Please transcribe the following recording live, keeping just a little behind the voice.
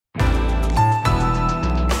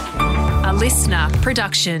listener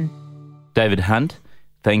production. David Hunt,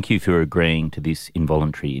 thank you for agreeing to this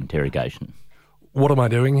involuntary interrogation. What am I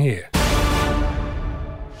doing here?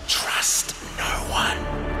 Trust no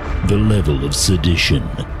one. The level of sedition,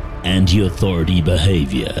 anti-authority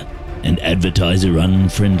behaviour, and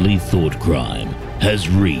advertiser-unfriendly thought crime has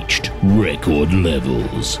reached record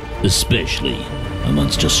levels, especially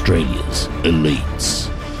amongst Australia's elites.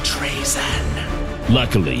 Treason.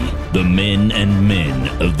 Luckily, the men and men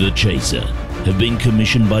of the Chaser have been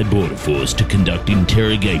commissioned by Border Force to conduct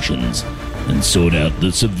interrogations and sort out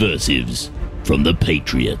the subversives from the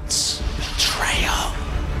patriots. Betrayal.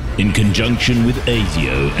 In conjunction with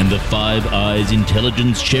ASIO and the Five Eyes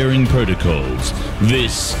intelligence sharing protocols,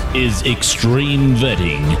 this is Extreme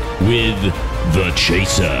Vetting with The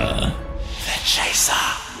Chaser. The Chaser.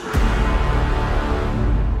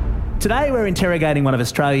 Today we're interrogating one of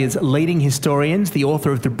Australia's leading historians, the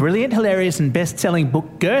author of the brilliant, hilarious and best-selling book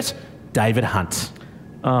Girt, David Hunt.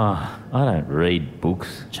 Oh, I don't read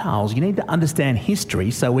books. Charles, you need to understand history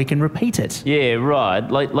so we can repeat it. Yeah, right.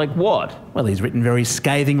 Like what? Well, he's written very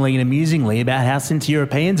scathingly and amusingly about how since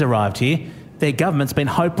Europeans arrived here, their government's been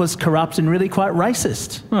hopeless, corrupt and really quite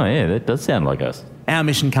racist. Oh, yeah, that does sound like us. Our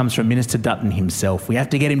mission comes from Minister Dutton himself. We have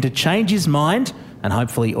to get him to change his mind and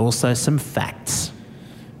hopefully also some facts.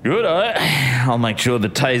 Good, I'll make sure the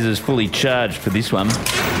taser's fully charged for this one.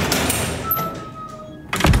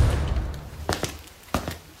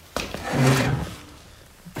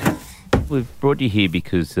 We've brought you here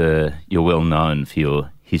because you're well known for your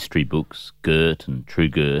history books, Girt and True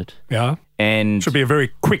Girt. Yeah. And Should be a very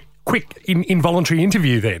quick involuntary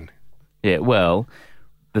interview then. yeah, well,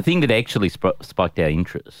 the thing that actually spiked our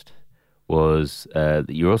interest was that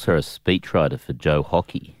you're also a speechwriter for Joe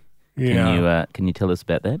Hockey. Yeah. Can you tell us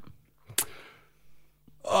about that?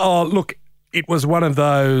 Oh, look, it was one of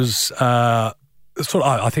those I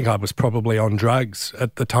think I was probably on drugs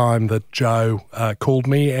at the time that Joe called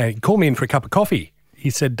me. And he called me in for a cup of coffee. He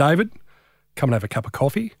said, David, come and have a cup of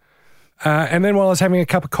coffee. And then while I was having a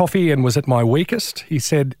cup of coffee and was at my weakest, he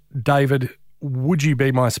said, David, would you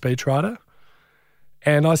be my speechwriter?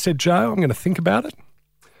 And I said, Joe, I'm going to think about it.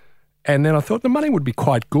 And then I thought the money would be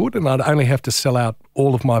quite good and I'd only have to sell out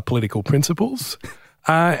all of my political principles.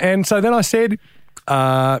 And so then I said,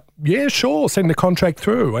 yeah, sure, send the contract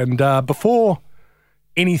through. And before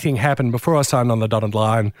anything happened, before I signed on the dotted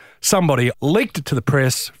line, somebody leaked it to the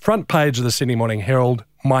press, front page of the Sydney Morning Herald.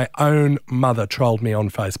 My own mother trolled me on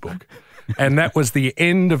Facebook. And that was the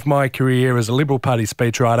end of my career as a Liberal Party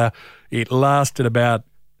speechwriter. It lasted about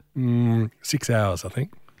 6 hours, I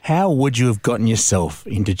think. How would you have gotten yourself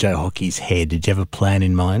into Joe Hockey's head? Did you have a plan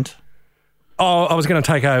in mind? Oh, I was going to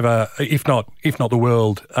take over, if not the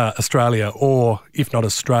world, Australia, or if not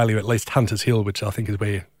Australia, at least Hunters Hill, which I think is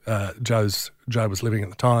where Joe was living at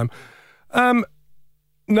the time.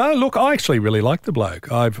 No, look, I actually really like the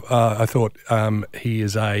bloke. I thought he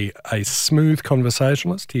is a smooth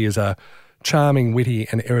conversationalist. He is a charming, witty,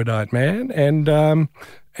 and erudite man, and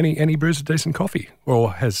he brews a decent coffee,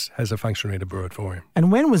 or has a functionary to brew it for him.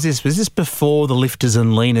 And when was this? Was this before the lifters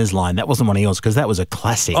and leaners line? That wasn't one of yours, because that was a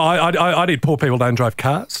classic. I did Poor People Don't Drive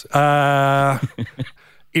Cars.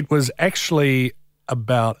 It was actually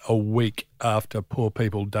about a week after Poor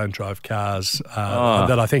People Don't Drive Cars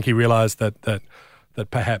that I think he realised that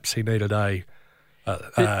perhaps he needed a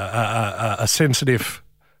sensitive,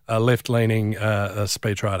 left-leaning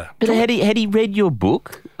speechwriter. But had he read your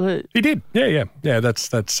book? He did. Yeah. That's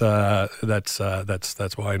why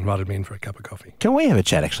he invited me in for a cup of coffee. Can we have a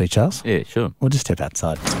chat, actually, Charles? Yeah, sure. We'll just step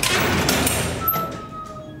outside.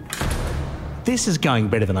 This is going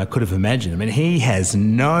better than I could have imagined. I mean, he has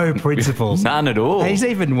no principles. None at all. He's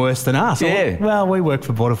even worse than us. Yeah. Well, we work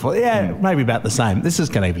for Border Force. Yeah, maybe about the same. This is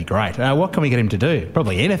going to be great. What can we get him to do?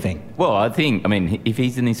 Probably anything. Well, I mean, if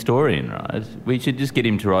he's an historian, right, we should just get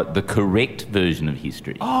him to write the correct version of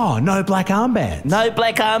history. Oh, no black armbands. No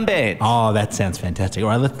black armbands. Oh, that sounds fantastic. All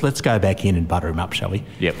right, let's go back in and butter him up, shall we?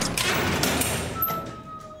 Yep.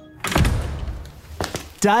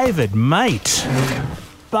 David, mate.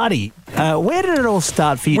 Buddy, where did it all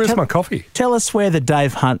start for you? Where's my coffee? Tell us where the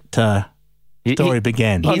Dave Hunt story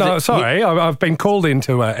began. Oh, no, sorry. I've been called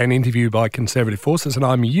into an interview by Conservative forces and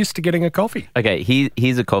I'm used to getting a coffee. Okay,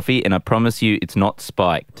 here's a coffee and I promise you it's not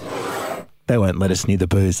spiked. They won't let us near the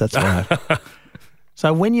booze, that's right.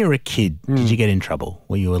 So when you were a kid, did you get in trouble?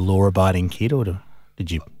 Were you a law-abiding kid or did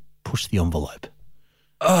you push the envelope?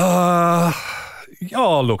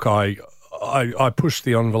 Look, I pushed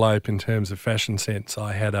the envelope in terms of fashion sense.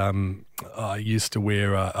 I used to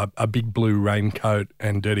wear a big blue raincoat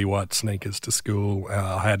and dirty white sneakers to school.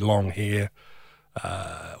 I had long hair,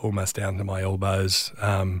 almost down to my elbows.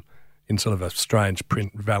 in sort of a strange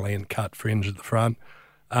print valiant cut fringe at the front.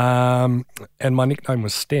 And my nickname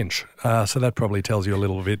was Stench. So that probably tells you a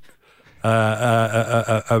little bit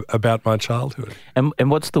about my childhood.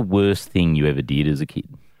 And what's the worst thing you ever did as a kid?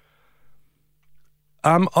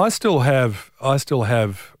 I still have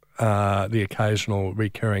the occasional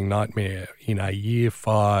recurring nightmare in a year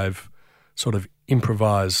 5 sort of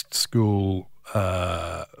improvised school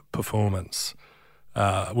performance.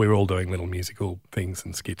 We were all doing little musical things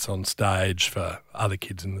and skits on stage for other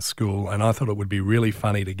kids in the school, and I thought it would be really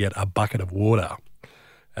funny to get a bucket of water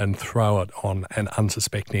and throw it on an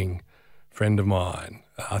unsuspecting friend of mine.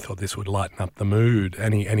 I thought this would lighten up the mood,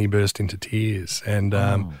 and he burst into tears, and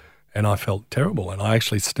I felt terrible. And I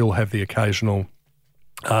actually still have the occasional.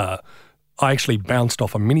 I actually bounced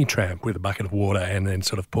off a mini tramp with a bucket of water and then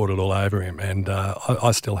sort of poured it all over him, and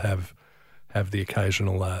I still have the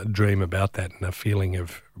occasional dream about that and a feeling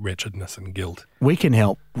of wretchedness and guilt. We can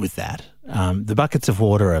help with that. The buckets of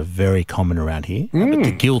water are very common around here, but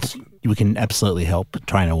the guilt, we can absolutely help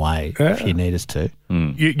train away if you need us to.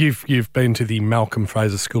 You've been to the Malcolm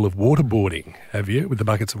Fraser School of Waterboarding, have you, with the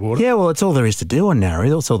buckets of water? Yeah, well, it's all there is to do on Narry.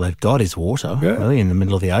 That's all they've got is water, really, in the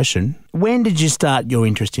middle of the ocean. When did you start your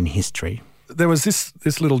interest in history? There was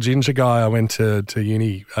this little ginger guy I went to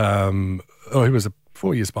uni, he was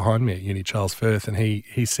 4 years behind me at uni, Charles Firth, and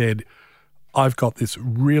he said, I've got this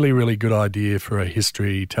really, really good idea for a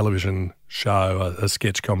history television show, a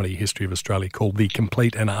sketch comedy history of Australia called The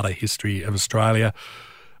Complete and Utter History of Australia.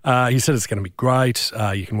 He said it's going to be great.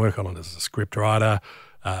 You can work on it as a script writer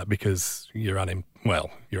because you're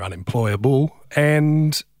unemployable.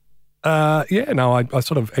 And I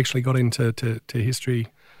sort of actually got into history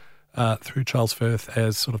through Charles Firth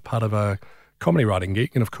as sort of part of a comedy writing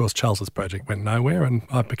gig. And of course, Charles's project went nowhere, and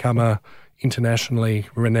I've become a internationally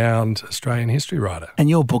renowned Australian history writer. And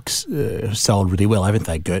your books sold really well, haven't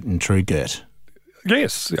they, Girt and True Girt?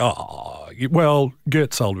 Yes. Well,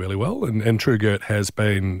 Girt sold really well, and True Girt has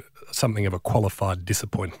been something of a qualified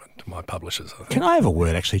disappointment to my publishers, I think. Can I have a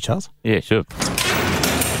word, actually, Charles? Yeah, sure.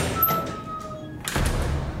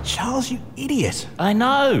 Charles, you idiot. I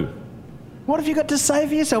know. What have you got to say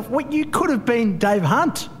for yourself? What, you could have been Dave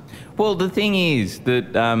Hunt. Well, the thing is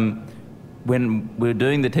that when we were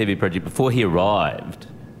doing the TV project, before he arrived,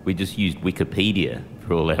 we just used Wikipedia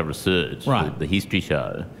for all our research, right, the history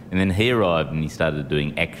show. And then he arrived and he started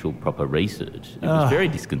doing actual proper research. It was very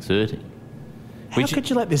disconcerting. How could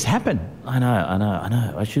you let this happen? I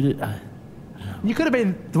know. I should have... You could have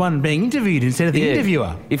been the one being interviewed instead of the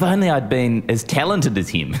interviewer. If only I'd been as talented as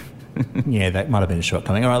him. Yeah, that might have been a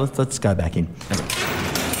shortcoming. All right, let's go back in.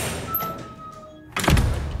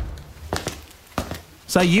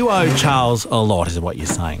 So you owe Charles a lot, is what you're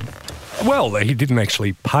saying? Well, he didn't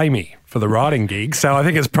actually pay me for the writing gig, so I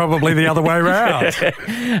think it's probably the other way around.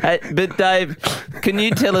 But Dave, can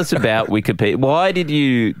you tell us about Wikipedia? Why did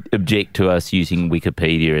you object to us using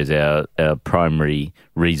Wikipedia as our primary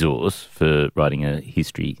resource for writing a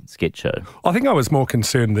history sketch show? I think I was more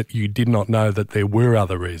concerned that you did not know that there were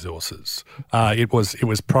other resources. It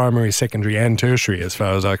was primary, secondary and tertiary as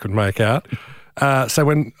far as I could make out. So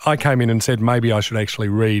when I came in and said maybe I should actually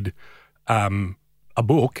read a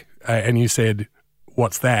book, and you said,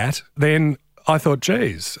 what's that? Then I thought,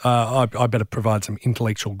 geez, I better provide some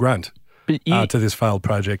intellectual grunt to this failed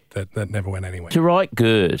project that never went anywhere. To write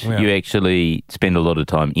Girt, you actually spent a lot of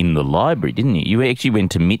time in the library, didn't you? You actually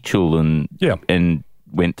went to Mitchell and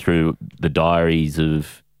went through the diaries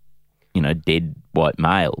of, dead white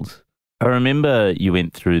males. I remember you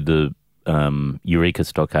went through the Eureka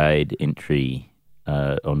Stockade entry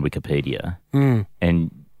on Wikipedia,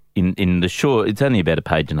 and in the short, it's only about a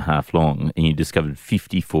page and a half long, and you discovered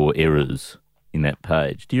 54 errors in that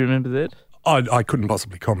page. Do you remember that? I couldn't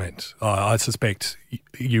possibly comment. I suspect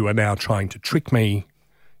you are now trying to trick me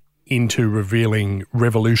into revealing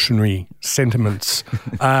revolutionary sentiments,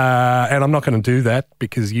 and I'm not going to do that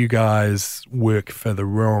because you guys work for the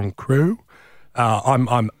wrong crew.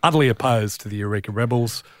 I'm utterly opposed to the Eureka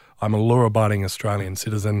Rebels. I'm a law-abiding Australian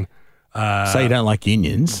citizen. So you don't like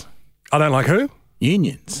unions? I don't like who?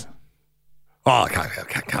 Unions. Oh, I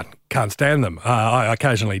can't stand them. I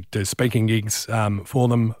occasionally do speaking gigs for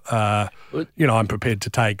them. I'm prepared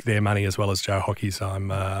to take their money as well as Joe Hockey's.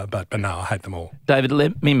 But no, I hate them all. David,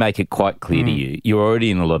 let me make it quite clear to you. You're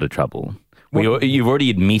already in a lot of trouble. You've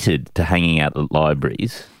already admitted to hanging out at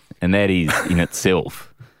libraries, and that is in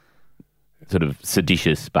itself sort of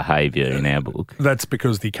seditious behaviour in our book. That's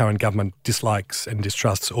because the current government dislikes and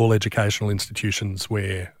distrusts all educational institutions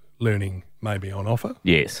where learning may be on offer.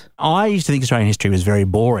 Yes. I used to think Australian history was very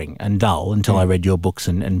boring and dull until I read your books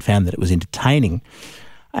and found that it was entertaining.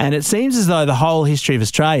 And it seems as though the whole history of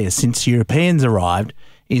Australia since Europeans arrived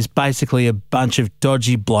is basically a bunch of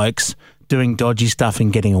dodgy blokes doing dodgy stuff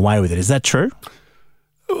and getting away with it. Is that true?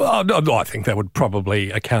 Well, I think that would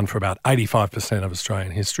probably account for about 85% of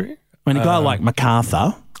Australian history. When a guy like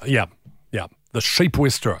MacArthur... Yeah, the sheep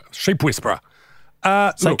whisperer. So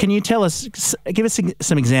look, can you give us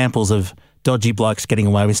some examples of dodgy blokes getting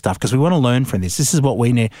away with stuff? Because we want to learn from this. This is what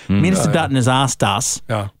we need. Minister Dutton has asked us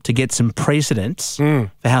to get some precedents for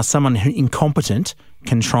how someone incompetent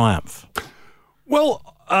can triumph.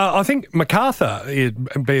 Well, I think MacArthur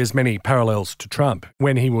bears many parallels to Trump.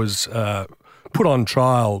 When he was put on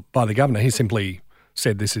trial by the governor, he simply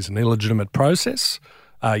said this is an illegitimate process.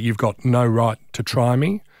 You've got no right to try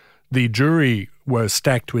me. The jury were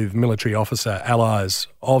stacked with military officer allies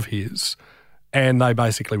of his, and they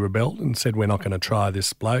basically rebelled and said, we're not going to try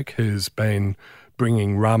this bloke who's been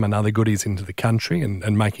bringing rum and other goodies into the country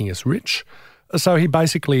and making us rich. So he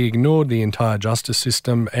basically ignored the entire justice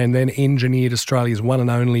system and then engineered Australia's one and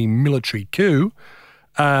only military coup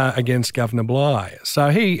against Governor Bligh.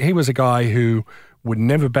 So he was a guy who would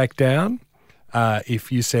never back down.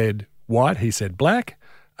 If you said white, he said black,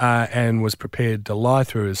 and was prepared to lie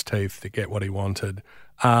through his teeth to get what he wanted,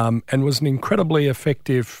 and was an incredibly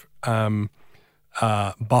effective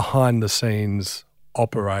behind-the-scenes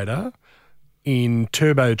operator in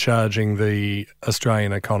turbocharging the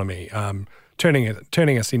Australian economy,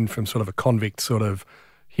 turning us in from sort of a convict sort of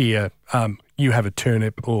here you have a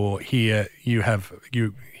turnip or here you have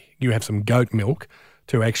some goat milk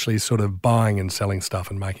to actually sort of buying and selling stuff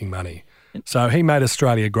and making money. So he made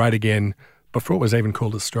Australia great again before it was even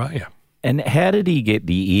called Australia. And how did he get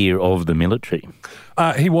the ear of the military?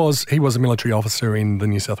 He was a military officer in the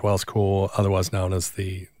New South Wales Corps, otherwise known as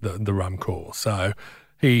the Rum Corps. So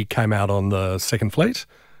he came out on the Second Fleet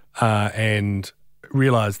and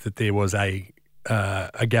realised that there was a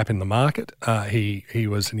gap in the market. He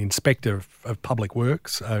was an inspector of public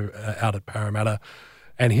works out at Parramatta,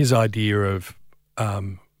 and his idea of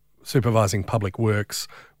supervising public works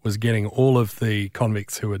was getting all of the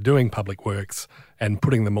convicts who were doing public works and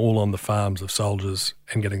putting them all on the farms of soldiers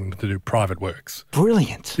and getting them to do private works.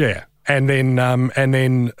 Brilliant. Yeah, and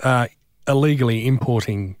then illegally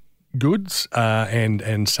importing goods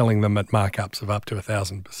and selling them at markups of up to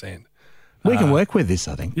 1,000%. We can work with this,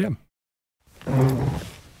 I think. Yeah.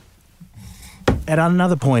 At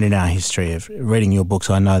another point in our history of reading your books,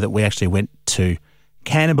 I know that we actually went to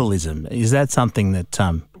cannibalism. Is that something that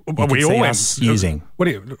we all went using?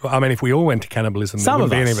 If we all went to cannibalism, there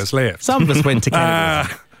wouldn't be any of us left. Some of us went to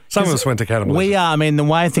cannibalism. Some of us went to cannibalism. We are. I mean, the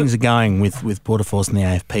way things are going with Border Force and the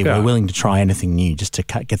AFP, we're willing to try anything new just to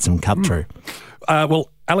get some cut through. Well,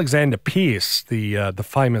 Alexander Pearce, the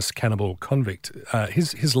famous cannibal convict,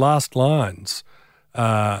 his last lines,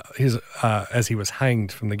 as he was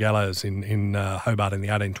hanged from the gallows in Hobart in the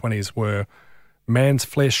 1820s, were, "Man's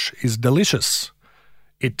flesh is delicious.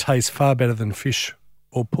 It tastes far better than fish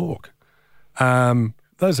or pork."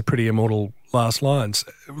 Those are pretty immortal last lines.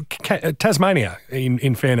 Tasmania,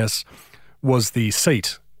 in fairness, was the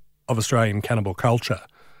seat of Australian cannibal culture.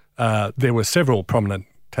 There were several prominent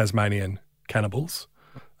Tasmanian cannibals.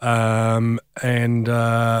 And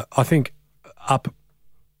I think up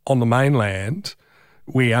on the mainland,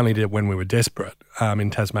 we only did it when we were desperate.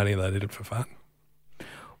 In Tasmania, they did it for fun.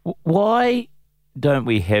 Why don't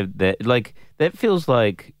we have that? Like, that feels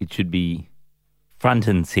like it should be front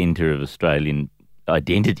and centre of Australian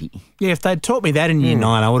identity. Yeah, if they'd taught me that in Year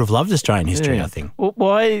 9, I would have loved Australian history, I think. Well,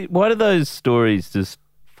 why do those stories just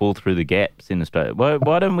fall through the gaps in Australia?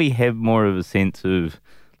 Why don't we have more of a sense of...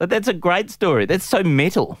 Like, that's a great story. That's so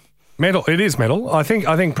metal. Metal. It is metal. I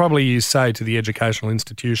think probably you say to the educational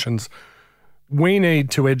institutions, we need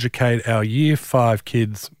to educate our Year 5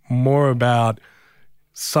 kids more about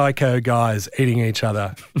psycho guys eating each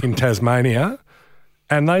other in Tasmania.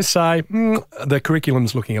 And they say, the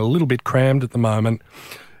curriculum's looking a little bit crammed at the moment.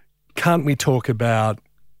 Can't we talk about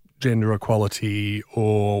gender equality,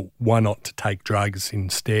 or why not to take drugs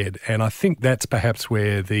instead? And I think that's perhaps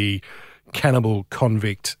where the cannibal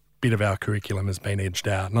convict bit of our curriculum has been edged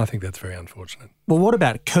out, and I think that's very unfortunate. Well, what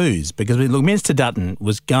about coups? Because Minister Dutton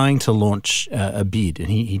was going to launch a bid, and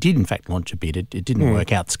he did in fact launch a bid. It didn't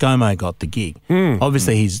work out. ScoMo got the gig.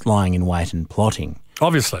 Obviously he's lying in wait and plotting.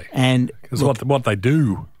 Obviously. And it's what they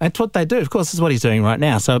do. That's what they do. Of course, this is what he's doing right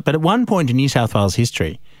now. But at one point in New South Wales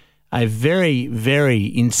history, a very, very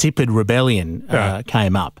insipid rebellion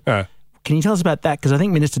came up. Can you tell us about that? Because I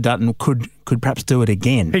think Minister Dutton could perhaps do it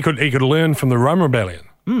again. He could learn from the Rum Rebellion.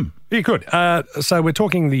 He could. So we're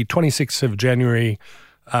talking the 26th of January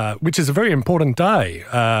which is a very important day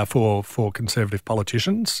for Conservative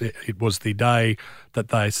politicians. It was the day that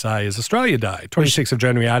they say is Australia Day, 26th of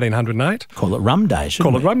January 1808. Call it Rum Day,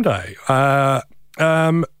 shouldn't we? Call it Rum Day.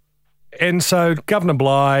 And so Governor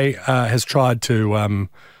Bligh has tried to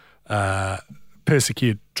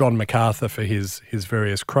persecute John MacArthur for his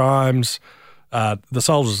various crimes. The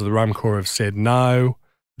soldiers of the Rum Corps have said no.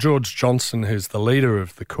 George Johnson, who's the leader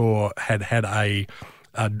of the Corps, had a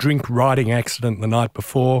drink riding accident the night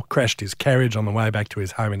before, crashed his carriage on the way back to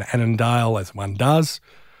his home in Annandale, as one does,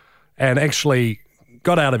 and actually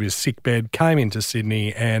got out of his sickbed, came into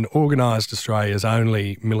Sydney and organised Australia's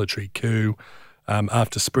only military coup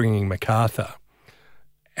after springing MacArthur.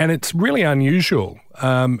 And it's really unusual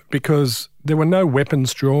because there were no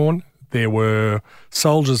weapons drawn. There were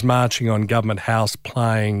soldiers marching on Government House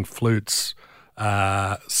playing flutes,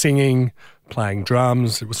 singing, playing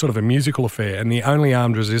drums. It was sort of a musical affair. And the only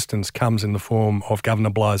armed resistance comes in the form of Governor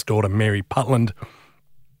Bligh's daughter, Mary Putland,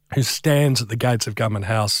 who stands at the gates of Government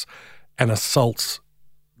House and assaults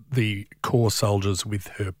the Corps soldiers with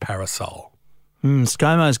her parasol.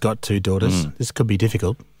 ScoMo's got 2 daughters. This could be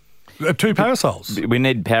difficult. 2 parasols. We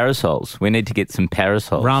need parasols. We need to get some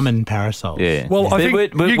parasols. Rum and parasols. Yeah. Well, I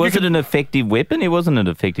think was it an effective weapon? It wasn't an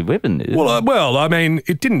effective weapon. Well, I mean,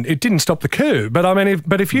 it didn't stop the coup. But I mean,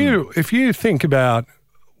 if you think about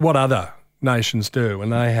what other nations do when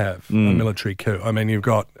they have a military coup, I mean, you've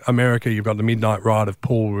got America, you've got the Midnight Ride of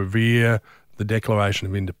Paul Revere, the Declaration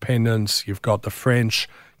of Independence. You've got the French,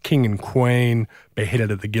 King and Queen beheaded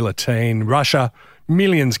at the guillotine. Russia,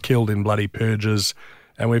 millions killed in bloody purges.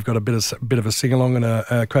 And we've got a bit of a sing-along and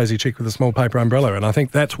a crazy chick with a small paper umbrella. And I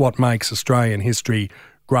think that's what makes Australian history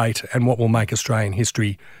great and what will make Australian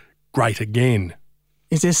history great again.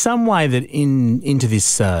 Is there some way that into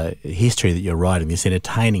this history that you're writing, this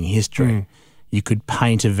entertaining history, you could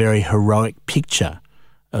paint a very heroic picture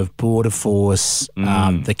of border force,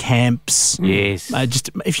 the camps? Yes.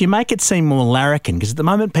 Just if you make it seem more larrikin, because at the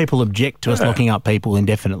moment people object to us locking up people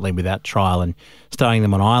indefinitely without trial and stowing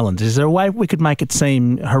them on islands. Is there a way we could make it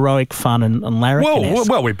seem heroic, fun, and larrikin-esque?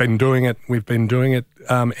 Well, we've been doing it. We've been doing it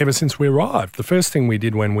ever since we arrived. The first thing we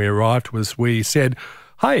did when we arrived was we said,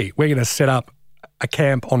 "Hey, we're going to set up a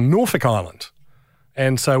camp on Norfolk Island,"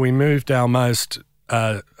 and so we moved our most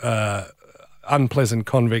unpleasant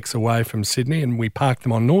convicts away from Sydney and we parked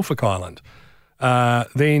them on Norfolk Island.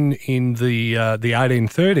 Then in the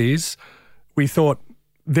 1830s, we thought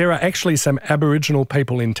there are actually some Aboriginal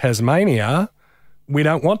people in Tasmania. We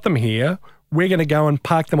don't want them here. We're going to go and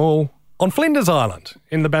park them all on Flinders Island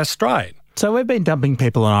in the Bass Strait. So we've been dumping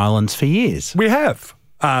people on islands for years. We have.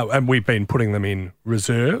 And we've been putting them in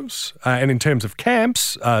reserves. And in terms of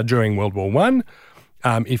camps, during World War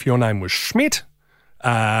I, if your name was Schmidt,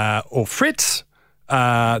 or Fritz,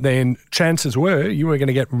 then chances were you were going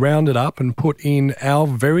to get rounded up and put in our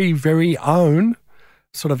very, very own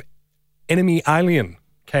sort of enemy alien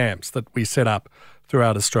camps that we set up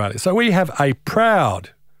throughout Australia. So we have a proud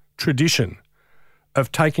tradition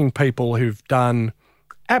of taking people who've done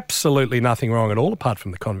absolutely nothing wrong at all, apart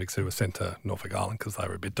from the convicts who were sent to Norfolk Island because they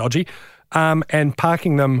were a bit dodgy, and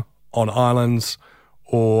parking them on islands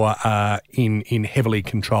or in heavily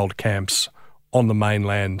controlled camps on the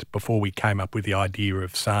mainland before we came up with the idea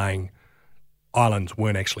of saying islands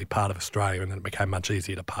weren't actually part of Australia, and then it became much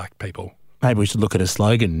easier to park people. Maybe we should look at a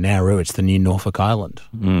slogan, Nauru, it's the new Norfolk Island.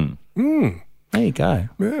 There you go.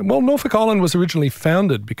 Yeah, well, Norfolk Island was originally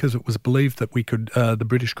founded because it was believed that we could, the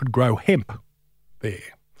British could grow hemp there.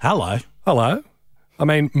 Hello. I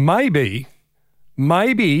mean, maybe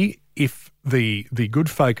if the good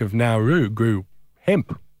folk of Nauru grew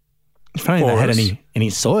hemp. If only they had any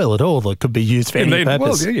soil at all that could be used for any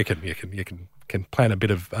purpose. Well, yeah, you can plant a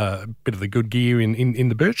bit of the good gear in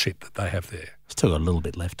the bird shit that they have there. Still got a little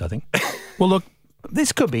bit left, I think. Well, look,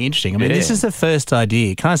 this could be interesting. I mean, this is the first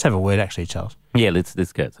idea. Can I just have a word, actually, Charles? Yeah, let's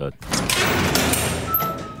go outside.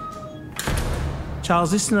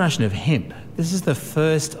 Charles, this notion of hemp, this is the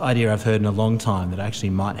first idea I've heard in a long time that actually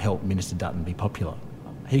might help Minister Dutton be popular.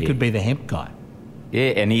 He could be the hemp guy.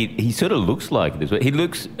 Yeah, and he sort of looks like it as well. He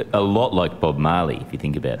looks a lot like Bob Marley, if you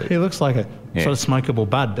think about it. He looks like a sort of smokable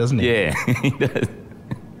bud, doesn't he? Yeah, he does.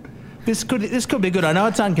 This could be good. I know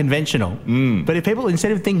it's unconventional, but if people,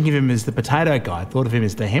 instead of thinking of him as the potato guy, thought of him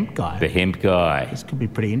as the hemp guy. The hemp guy. This could be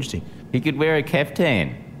pretty interesting. He could wear a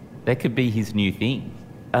caftan. That could be his new thing.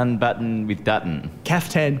 Unbutton with Dutton.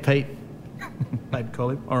 Caftan Pete. Maybe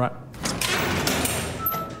call him. All right.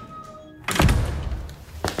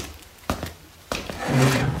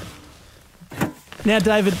 Now,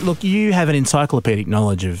 David, look, you have an encyclopedic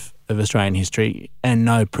knowledge of Australian history and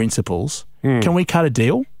no principles. Can we cut a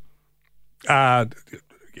deal?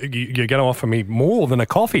 you're going to offer me more than a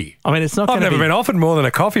coffee. I mean, it's not. I've never been offered more than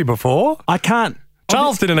a coffee before. I can't.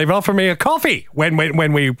 Charles didn't even offer me a coffee when we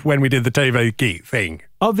did the TV thing.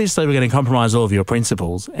 Obviously, we're going to compromise all of your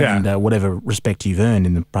principles and whatever respect you've earned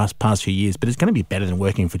in the past few years, but it's going to be better than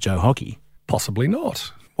working for Joe Hockey. Possibly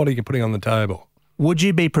not. What are you putting on the table? Would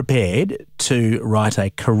you be prepared to write a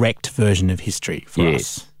correct version of history for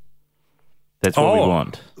us? That's what we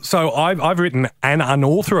want. So I've written an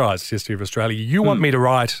unauthorised history of Australia. You want me to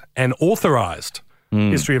write an authorised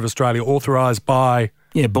history of Australia, authorised by...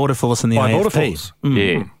 Yeah, Border Force and the AFP. Border Force.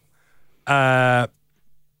 Yeah.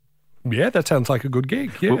 Yeah, that sounds like a good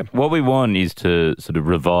gig, yeah. What we want is to sort of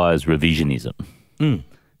revise revisionism.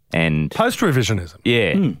 And post-revisionism.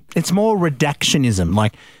 Yeah. It's more redactionism.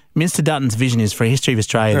 Like Mr. Dutton's vision is for a history of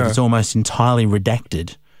Australia that's almost entirely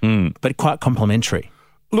redacted, but quite complimentary.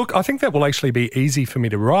 Look, I think that will actually be easy for me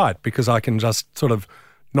to write because I can just sort of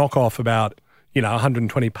knock off about,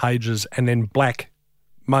 120 pages and then black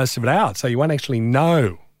most of it out. So you won't actually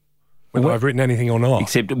know whether I've written anything or not.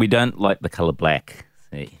 Except we don't like the colour black.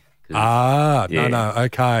 See? No.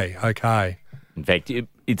 Okay. In fact,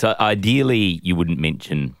 it's ideally you wouldn't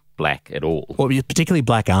mention black at all. Well, particularly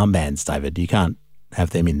black armbands, David. You can't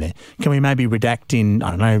have them in there. Can we maybe redact in,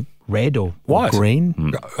 I don't know, red or white? Green?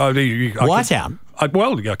 White out? I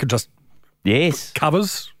could just... Yes.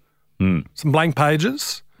 Covers, some blank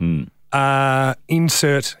pages,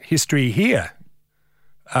 insert history here,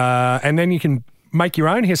 and then you can make your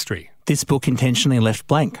own history. This book intentionally left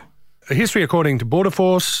blank. A history according to Border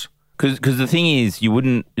Force. Because the thing is, you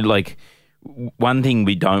wouldn't, one thing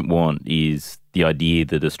we don't want is the idea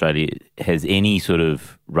that Australia has any sort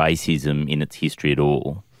of racism in its history at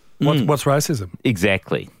all. What's racism?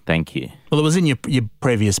 Exactly. Thank you. Well, it was in your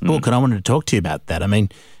previous book, and I wanted to talk to you about that. I mean,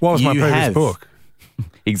 what was my previous book?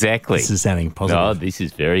 Exactly. This is sounding positive. Oh, this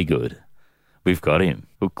is very good. We've got him.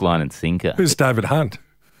 Hook, line and sinker. Who's David Hunt?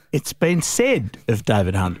 It's been said of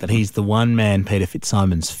David Hunt that he's the one man Peter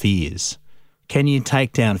Fitzsimons fears. Can you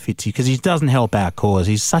take down Fitzy? Because he doesn't help our cause.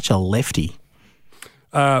 He's such a lefty.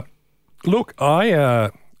 Look,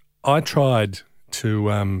 I tried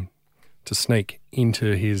to sneak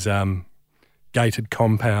into his gated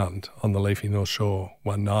compound on the leafy North Shore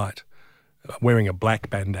one night, wearing a black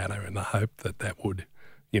bandana in the hope that would,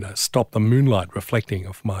 stop the moonlight reflecting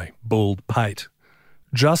off my bald pate,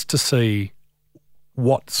 just to see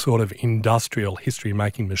what sort of industrial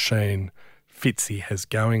history-making machine Fitzy has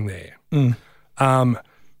going there.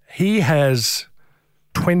 He has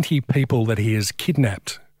 20 people that he has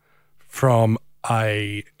kidnapped from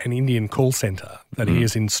an Indian call centre that he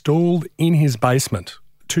has installed in his basement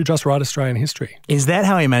to just write Australian history. Is that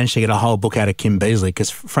how he managed to get a whole book out of Kim Beazley? Because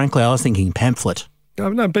frankly, I was thinking pamphlet. No,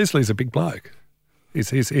 Beazley's a big bloke.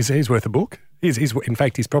 He's worth a book. In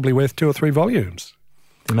fact, he's probably worth 2 or 3 volumes.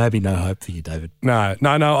 There may be no hope for you, David. No.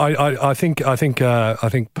 I think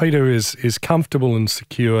Peter is comfortable and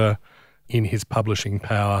secure in his publishing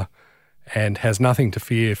power and has nothing to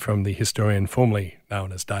fear from the historian formerly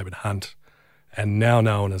known as David Hunt and now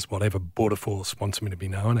known as whatever Border Force wants me to be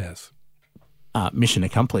known as. Mission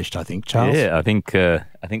accomplished, I think, Charles. Yeah, I think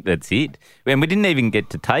that's it. And we didn't even get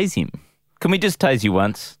to tase him. Can we just tase you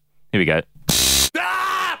once? Here we go.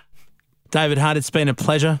 David Hunt, it's been a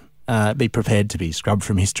pleasure. Be prepared to be scrubbed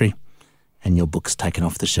from history and your book's taken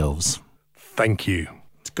off the shelves. Thank you.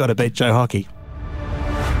 It's got to beat Joe Hockey.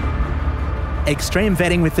 Extreme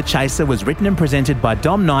Vetting with The Chaser was written and presented by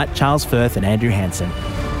Dom Knight, Charles Firth and Andrew Hansen.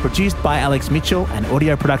 Produced by Alex Mitchell and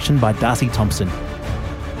audio production by Darcy Thompson.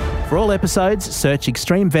 For all episodes, search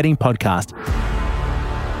Extreme Vetting Podcast.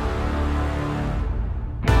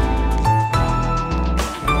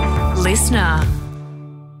 Listener.